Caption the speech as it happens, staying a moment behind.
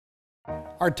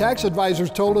Our tax advisors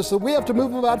told us that we have to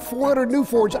move about 400 new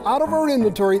Fords out of our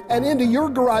inventory and into your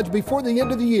garage before the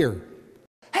end of the year.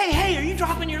 Hey, are you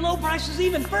dropping your low prices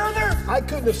even further? I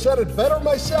couldn't have said it better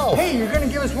myself. Hey, you're going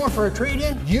to give us more for a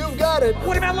trade-in? You've got it.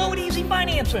 What about low and easy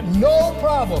financing? No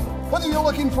problem. Whether you're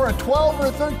looking for a 12 or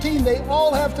a 13, they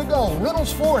all have to go.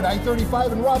 Reynolds Ford,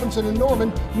 I-35 in Robinson and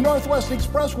Norman, Northwest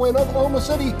Expressway in Oklahoma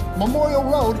City, Memorial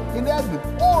Road in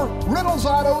Edmond, or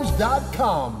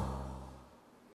reynoldsautos.com.